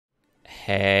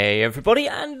Hey everybody,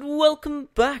 and welcome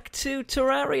back to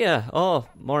Terraria, or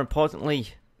more importantly,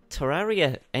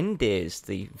 Terraria End Days,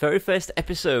 the very first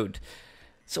episode.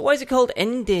 So why is it called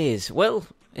End Days? Well,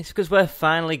 it's because we're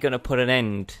finally going to put an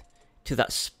end to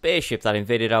that spaceship that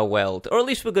invaded our world, or at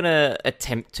least we're going to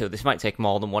attempt to. This might take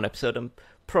more than one episode, I'm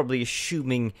probably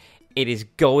assuming it is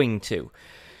going to.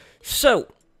 So,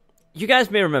 you guys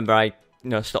may remember I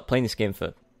stopped playing this game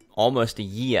for almost a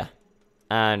year.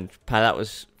 And part of that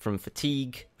was from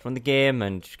fatigue from the game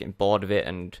and just getting bored of it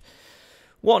and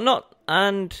whatnot.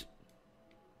 And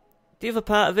the other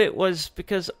part of it was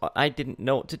because I didn't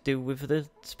know what to do with the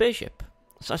spaceship.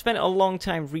 So I spent a long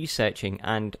time researching,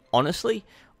 and honestly,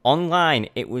 online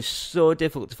it was so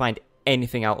difficult to find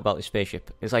anything out about the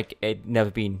spaceship. It's like it'd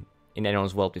never been in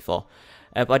anyone's world before.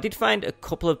 But I did find a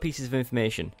couple of pieces of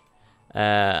information.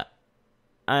 And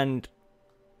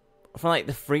from like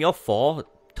the 3 or 4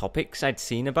 topics I'd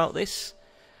seen about this,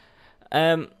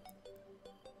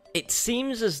 it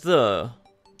seems as though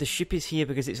the ship is here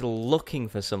because it's looking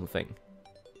for something.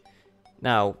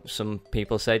 Now, some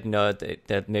people said no,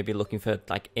 they're maybe looking for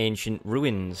like ancient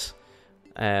ruins.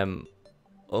 Other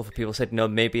people said no,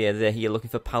 maybe they're here looking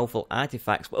for powerful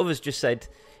artifacts. But others just said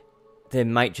they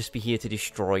might just be here to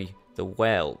destroy the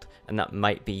world, and that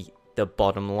might be the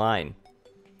bottom line.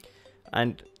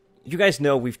 And you guys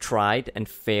know we've tried and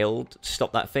failed to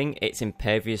stop that thing. It's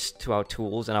impervious to our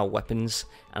tools and our weapons,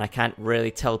 and I can't really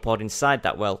teleport inside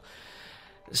that well.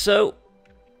 So,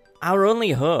 our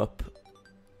only hope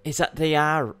is that they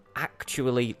are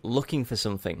actually looking for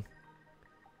something.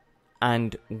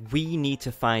 And we need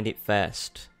to find it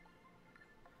first.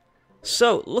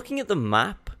 So, looking at the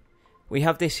map, we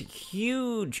have this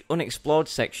huge unexplored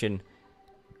section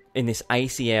in this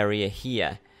icy area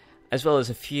here, as well as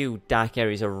a few dark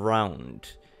areas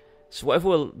around. So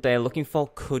whatever they're looking for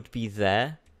could be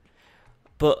there.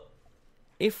 But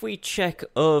if we check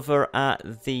over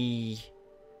at the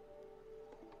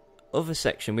other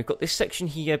section, we've got this section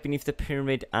here beneath the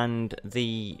pyramid and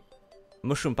the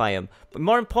mushroom biome. But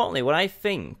more importantly, what I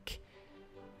think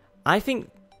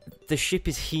the ship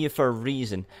is here for a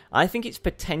reason. I think it's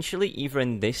potentially either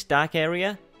in this dark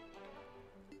area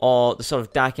or the sort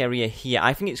of dark area here.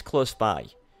 I think it's close by.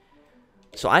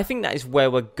 So I think that is where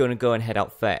we're going to go and head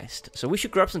out first. So we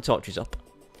should grab some torches up.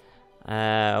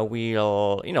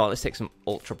 Let's take some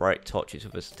ultra bright torches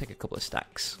with us. Take a couple of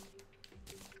stacks.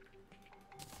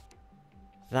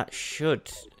 Is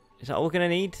that all we're going to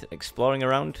need? Exploring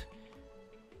around?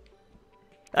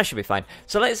 That should be fine.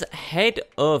 So let's head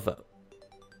over.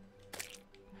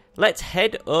 Let's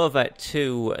head over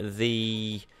to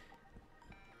the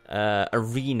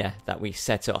arena that we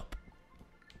set up.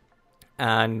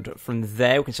 And from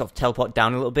there, we can sort of teleport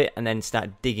down a little bit and then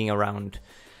start digging around.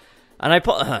 And I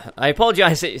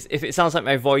apologise if it sounds like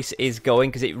my voice is going,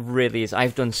 because it really is.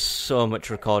 I've done so much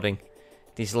recording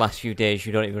these last few days,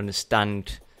 you don't even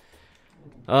understand.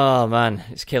 Oh, man,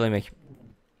 it's killing me.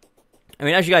 I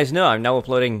mean, as you guys know, I'm now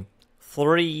uploading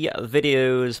 3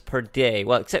 videos per day.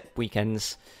 Well, except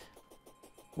weekends,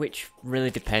 which really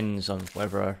depends on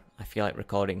whether I feel like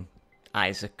recording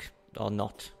Isaac or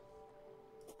not.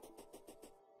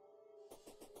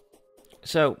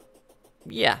 So,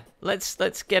 yeah, let's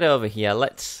get over here.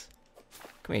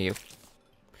 Come here, you.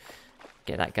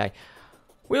 Get that guy.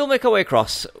 We'll make our way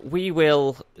across. We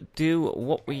will do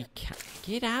what we can.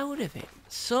 Get out of it.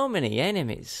 So many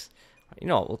enemies. You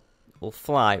know what, we'll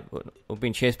fly. We're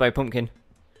being chased by a pumpkin.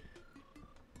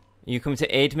 You come to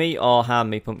aid me or harm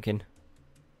me, pumpkin?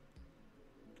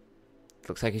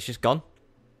 Looks like he's just gone.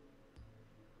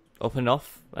 Up and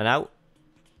off and out.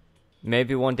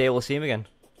 Maybe one day we'll see him again.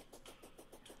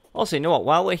 Also, you know what?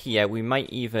 While we're here, we might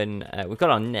even... we've got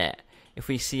our net. If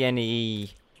we see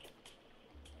any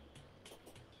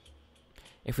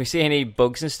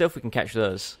bugs and stuff, we can catch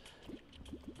those.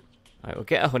 Alright, we'll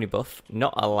get a honey buff.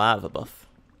 Not a lava buff.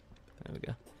 There we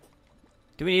go.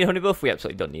 Do we need a honey buff? We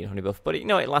absolutely don't need a honey buff. But, it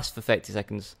lasts for 30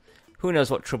 seconds. Who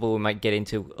knows what trouble we might get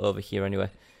into over here anyway.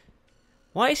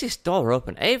 Why is this door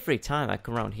open? Every time I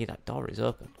come around here, that door is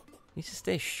open. It needs to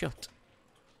stay shut.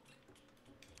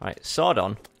 Alright, sword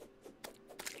on.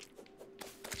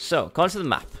 So, according to the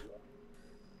map,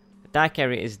 the dark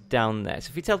area is down there. So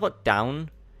if we teleport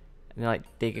down, and then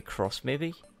dig across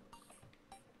maybe?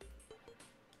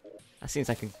 That seems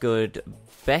like a good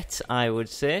bet, I would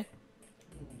say.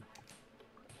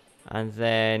 And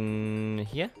then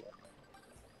here.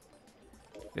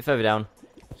 A bit further down.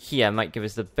 Here might give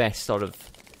us the best sort of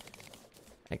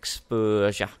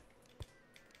exposure.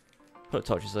 Put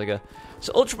torches, there we go.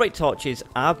 So ultra bright torches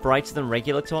are brighter than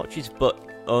regular torches, but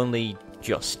only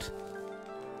just.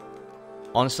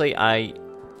 Honestly, I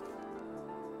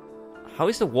How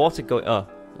is the water going? Oh,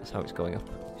 that's how it's going up.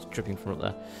 It's dripping from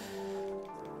up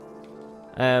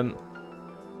there.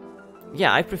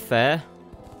 Yeah, I prefer...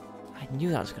 I knew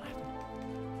that was going to happen.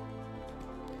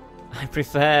 I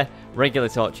prefer regular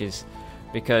torches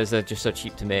because they're just so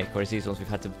cheap to make, whereas these ones we've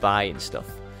had to buy and stuff.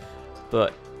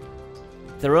 But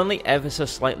they're only ever so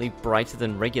slightly brighter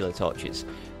than regular torches.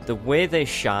 The way they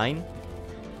shine,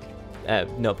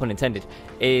 no pun intended,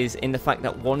 is in the fact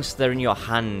that once they're in your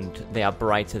hand, they are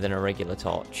brighter than a regular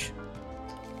torch.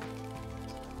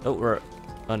 Oh,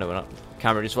 oh no, we're not. The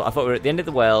camera just... I thought we were at the end of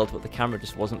the world, but the camera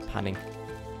just wasn't panning.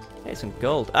 Hey, some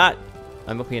gold. Ah!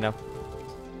 I'm up here now.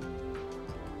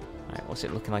 Alright, what's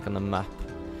it looking like on the map?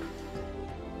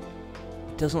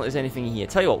 Doesn't look like there's anything here.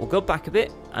 Tell you what, we'll go back a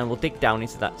bit, and we'll dig down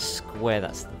into that square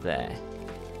that's there.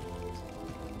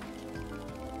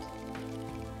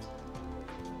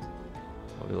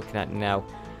 What are we looking at now?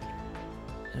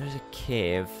 There's a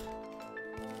cave.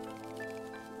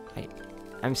 Hey,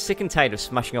 I'm sick and tired of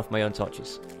smashing off my own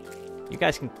torches. You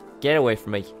guys can get away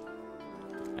from me.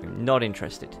 I'm not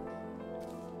interested.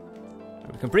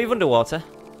 We can breathe underwater,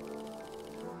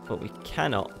 but we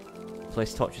cannot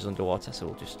place torches underwater, so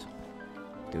we'll just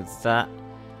do that.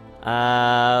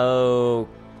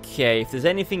 Okay, if there's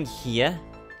anything here,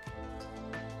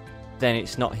 then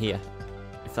it's not here,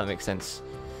 if that makes sense.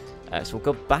 So we'll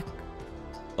go back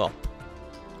up.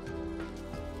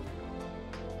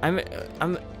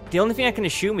 The only thing I can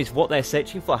assume is what they're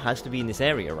searching for has to be in this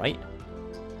area, right?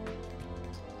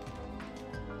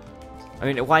 I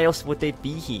mean, why else would they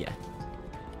be here?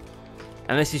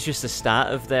 Unless it's just the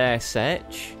start of their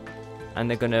search, and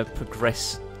they're going to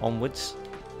progress onwards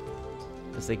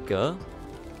as they go.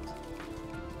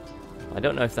 I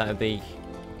don't know if that'd be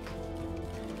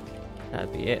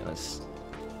it. Let's...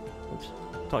 Oops.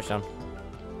 Torch down.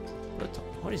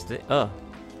 What is this? Oh.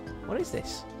 What is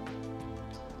this?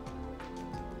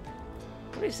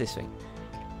 What is this thing?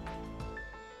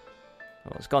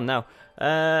 Oh, it's gone now.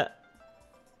 No,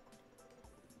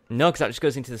 because that just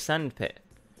goes into the sand pit.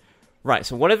 Right,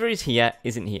 so whatever is here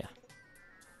isn't here.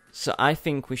 So I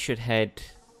think we should head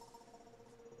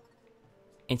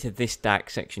into this dark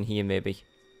section here, maybe.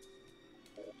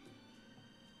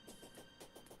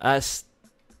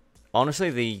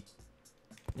 Honestly,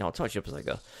 I'll touch it up as I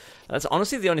go. That's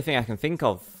honestly the only thing I can think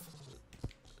of.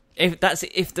 If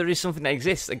there is something that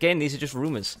exists. Again, these are just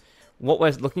rumors. What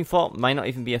we're looking for might not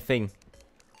even be a thing.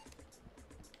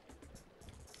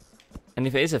 And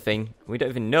if it is a thing, we don't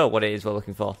even know what it is we're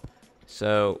looking for.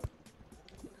 So,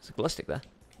 there's a glow stick there.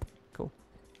 Cool.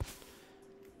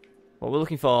 What we're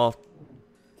looking for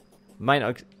might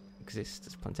not exist.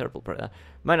 There's a planetary bulb right there.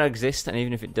 Might not exist, and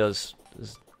even if it does,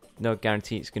 there's no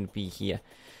guarantee it's going to be here.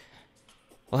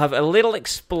 We'll have a little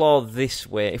explore this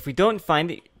way. If we don't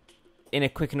find it in a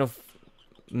quick enough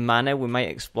manner, we might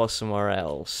explore somewhere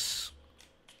else.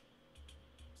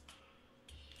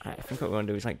 Right, I think what we want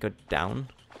to do is like go down.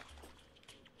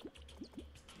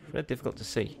 It's very difficult to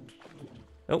see.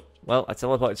 Oh, well, I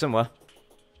teleported somewhere.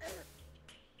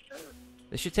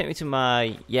 This should take me to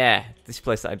my... Yeah, this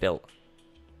place that I built.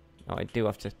 Now I do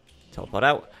have to teleport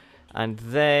out. And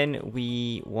then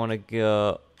we want to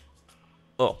go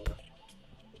up.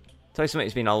 Tell you something,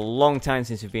 it's been a long time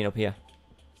since we've been up here.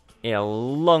 Yeah, a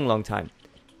long, long time.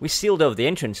 We sealed over the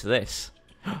entrance to this.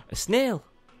 A snail!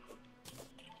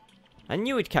 I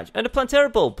knew we'd catch... And a planetary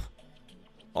bulb!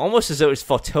 Almost as though it was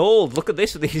foretold. Look at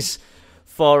this with these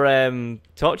 4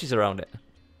 torches around it.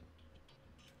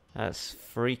 That's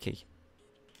freaky.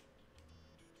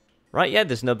 Right, yeah,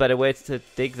 there's no better way to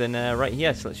dig than right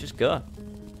here, so let's just go.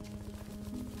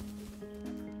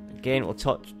 Again, we'll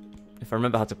torch... If I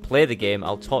remember how to play the game,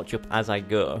 I'll torch up as I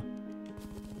go.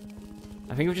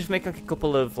 I think we'll just make like a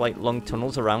couple of like long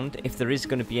tunnels around. If there is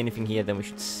going to be anything here, then we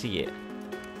should see it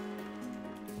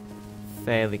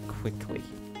fairly quickly.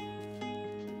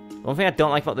 One thing I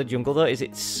don't like about the jungle, though, is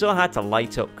it's so hard to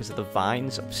light up because of the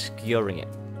vines obscuring it.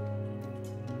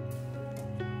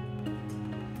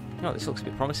 No, this looks a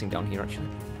bit promising down here, actually.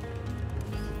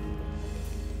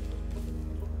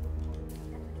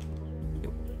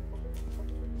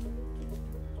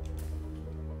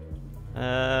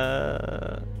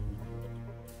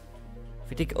 If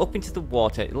we dig up into the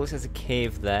water, it looks like there's a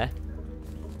cave there.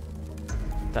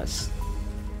 That's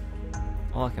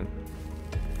all I can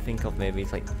think of, maybe.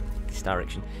 It's like this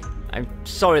direction. I'm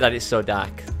sorry that it's so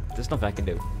dark. There's nothing I can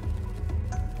do.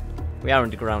 We are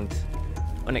underground,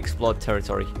 unexplored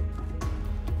territory.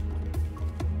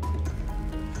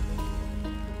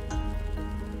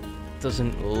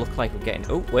 Doesn't look like we're getting...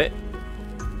 Oh, wait.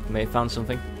 May have found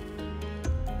something.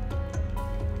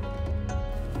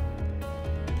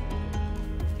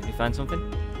 Did you find something?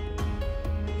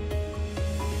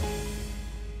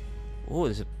 Oh,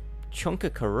 there's a chunk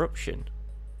of corruption.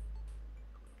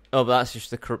 Oh, but that's just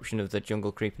the corruption of the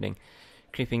jungle creeping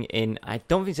in. I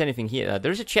don't think there's anything here.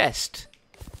 There is a chest.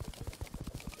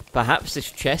 Perhaps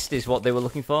this chest is what they were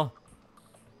looking for.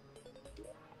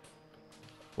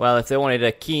 Well, if they wanted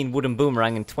a keen wooden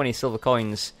boomerang and 20 silver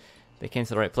coins, they came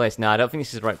to the right place. No, I don't think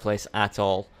this is the right place at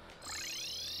all.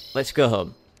 Let's go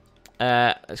home.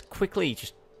 Let's quickly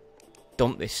just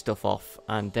dump this stuff off.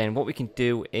 And then what we can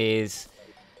do is...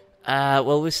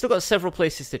 well, we've still got several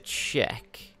places to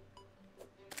check.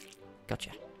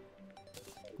 Gotcha.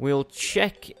 We'll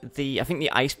check the... I think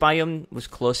the ice biome was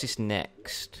closest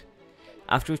next.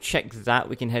 After we've checked that,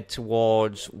 we can head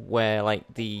towards where, like,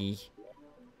 the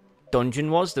dungeon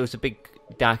was. There was a big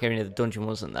dark area near the dungeon,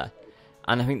 wasn't there?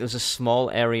 And I think there was a small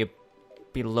area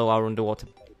below our underwater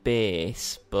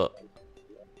base, but...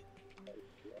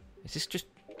 Is this just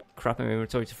crap in my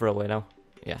inventory to throw away now?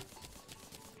 Yeah.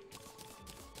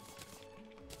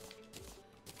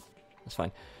 That's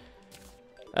fine.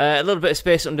 A little bit of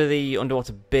space under the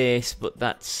underwater base, but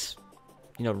that's,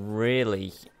 you know,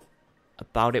 really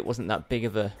about it. Wasn't that big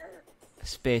of a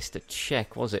space to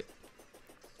check, was it?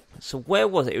 So where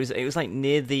was it? It was like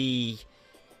near the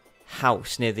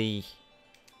house, near the...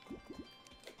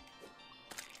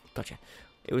 Gotcha.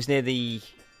 It was near the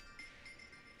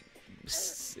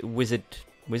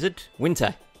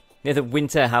winter, near the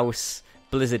winter house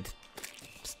blizzard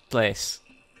place.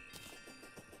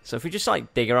 So if we just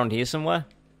like dig around here somewhere,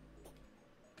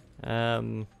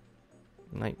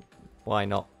 like, why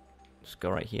not? Just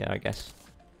go right here, I guess.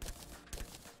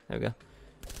 There we go.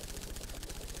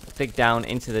 Dig down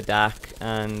into the dark,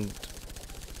 and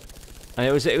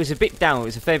it was a bit down. It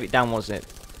was a fair bit down, wasn't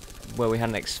it? Where we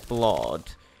hadn't explored.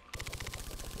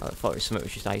 I thought it was something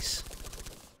which is ice.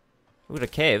 We've got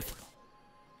a cave.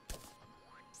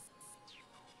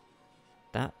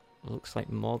 That looks like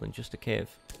more than just a cave.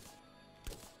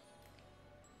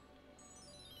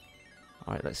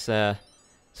 Alright, let's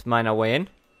mine our way in.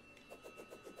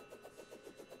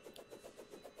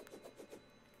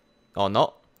 Or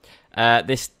not.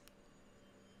 This...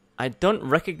 I don't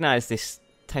recognise this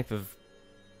type of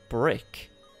brick.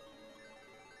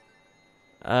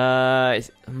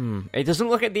 It doesn't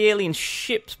look like the alien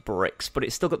ship's bricks, but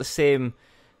it's still got the same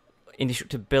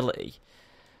indestructibility.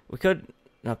 We could...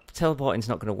 No, teleporting's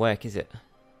not going to work, is it?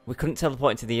 We couldn't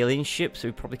teleport into the alien ship, so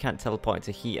we probably can't teleport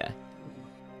into here.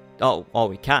 Oh, or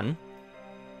we can.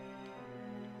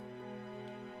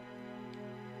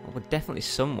 Oh, we're definitely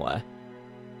somewhere.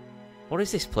 What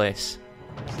is this place?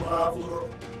 Traveler,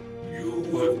 you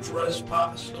have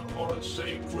trespassed upon a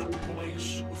sacred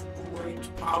place of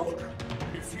great power.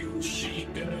 If you seek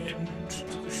an end to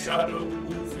the shadow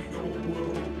of your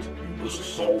world, you must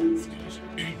solve these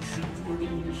ancient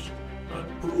riddles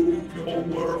and prove your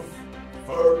worth.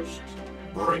 First,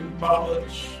 bring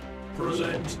balance.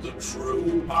 Present the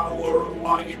true power of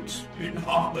light in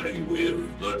harmony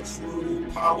with the true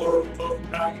power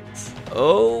of night.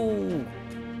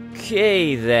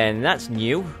 Okay then, that's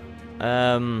new.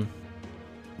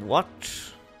 What?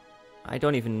 I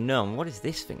don't even know. What does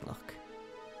this thing look?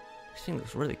 This thing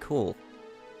looks really cool.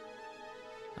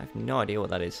 I have no idea what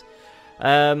that is.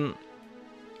 Alright,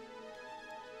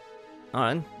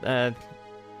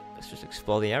 let's just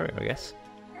explore the area, I guess.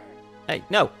 Hey,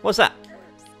 no, what's that?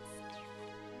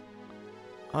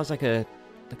 Oh, it's like a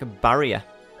barrier.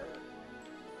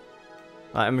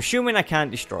 Right, I'm assuming I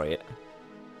can't destroy it.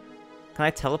 Can I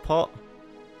teleport?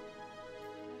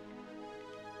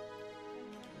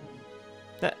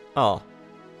 Oh.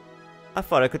 I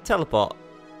thought I could teleport.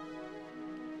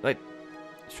 Wait,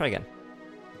 let's try again.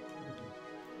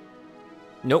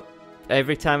 Nope.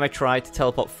 Every time I try to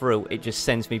teleport through, it just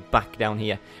sends me back down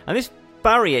here. And this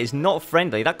barrier is not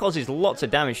friendly. That causes lots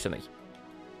of damage to me.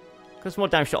 Causes more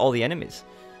damage to all the enemies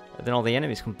than all the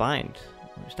enemies combined.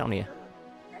 It's down here.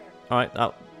 Alright,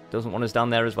 that doesn't want us down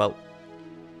there as well.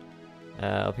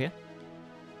 Up here?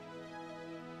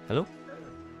 Hello?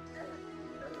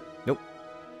 Nope.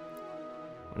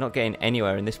 We're not getting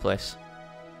anywhere in this place.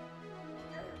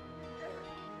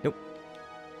 Nope.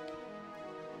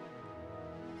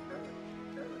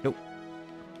 Nope.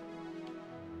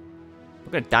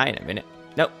 We're gonna die in a minute.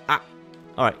 Nope. Ah!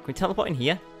 Alright, can we teleport in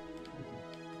here?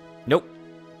 Nope.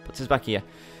 Puts us back here.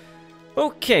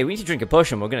 Okay, we need to drink a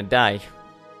potion. We're gonna die.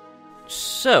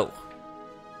 So,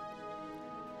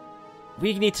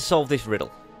 we need to solve this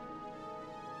riddle.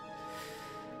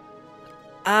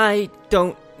 I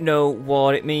don't know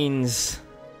what it means.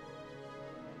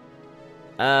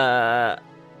 There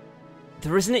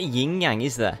isn't a yin-yang,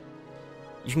 is there?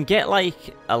 You can get,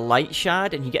 like, a light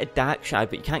shard and you get a dark shard,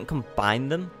 but you can't combine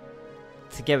them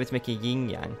together to make a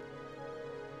yin-yang.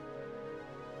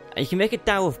 And you can make a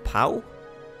Tao of Pow,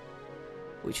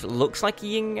 which looks like a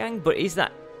yin yang, but is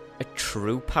that a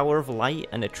true power of light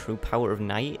and a true power of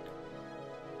night?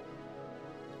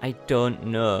 I don't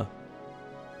know.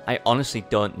 I honestly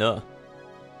don't know.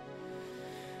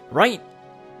 Right.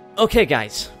 Okay,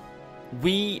 guys.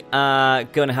 We are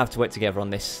going to have to work together on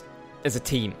this as a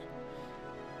team.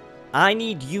 I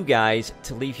need you guys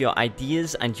to leave your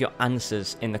ideas and your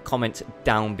answers in the comments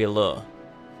down below.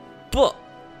 But,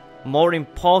 more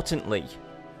importantly,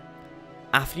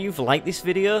 after you've liked this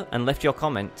video and left your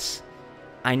comments,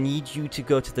 I need you to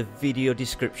go to the video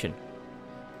description.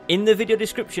 In the video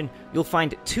description, you'll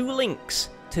find 2 links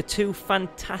to 2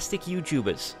 fantastic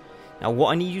YouTubers. Now,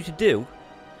 what I need you to do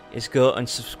is go and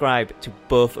subscribe to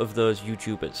both of those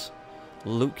YouTubers,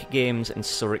 Luke Games and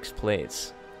Surix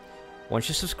Plays. Once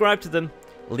you subscribe to them,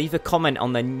 leave a comment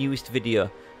on their newest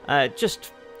video.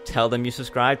 Just tell them you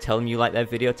subscribe, tell them you like their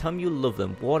video, tell them you love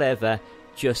them, whatever.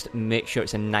 Just make sure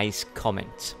it's a nice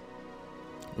comment.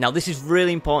 Now, this is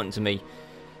really important to me,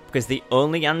 because the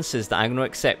only answers that I'm going to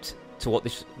accept to what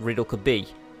this riddle could be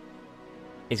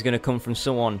is going to come from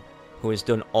someone who has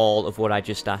done all of what I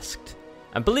just asked.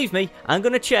 And believe me, I'm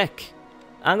going to check.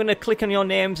 I'm going to click on your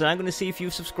names and I'm going to see if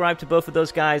you've subscribed to both of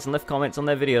those guys and left comments on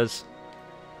their videos.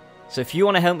 So if you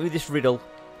want to help me with this riddle,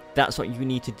 that's what you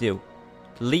need to do.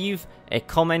 Leave a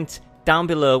comment down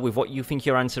below with what you think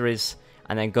your answer is,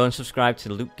 and then go and subscribe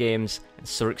to Luke Games and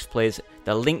Surix Plays.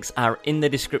 The links are in the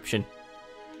description.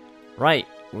 Right,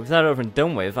 with that over and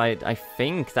done with, I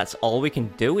think that's all we can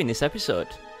do in this episode.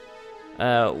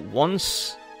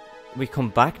 Once we come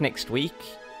back next week,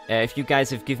 if you guys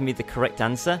have given me the correct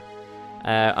answer,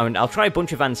 I mean, I'll try a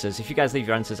bunch of answers. If you guys leave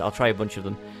your answers, I'll try a bunch of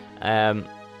them.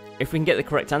 If we can get the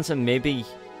correct answer, maybe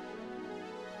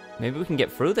we can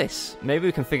get through this. Maybe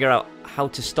we can figure out how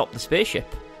to stop the spaceship.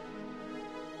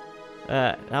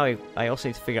 Now I also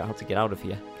need to figure out how to get out of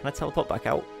here. Can I teleport back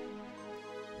out?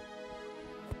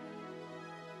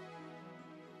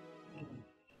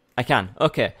 I can.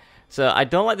 Okay. So I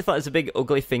don't like the fact there's a big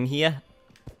ugly thing here.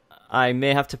 I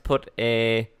may have to put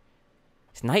a...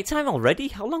 It's nighttime already?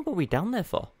 How long were we down there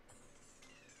for?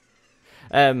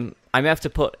 I may have to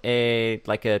put a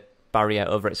barrier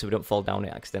over it so we don't fall down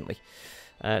it accidentally.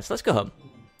 So let's go home.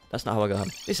 That's not how I go home.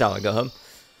 This is how I go home.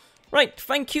 Right,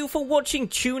 thank you for watching.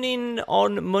 Tune in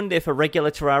on Monday for regular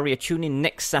Terraria. Tune in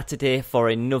next Saturday for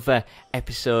another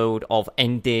episode of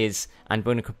End Days, and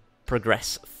we're going to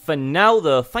progress. For now,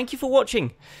 though, thank you for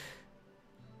watching.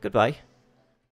 Goodbye.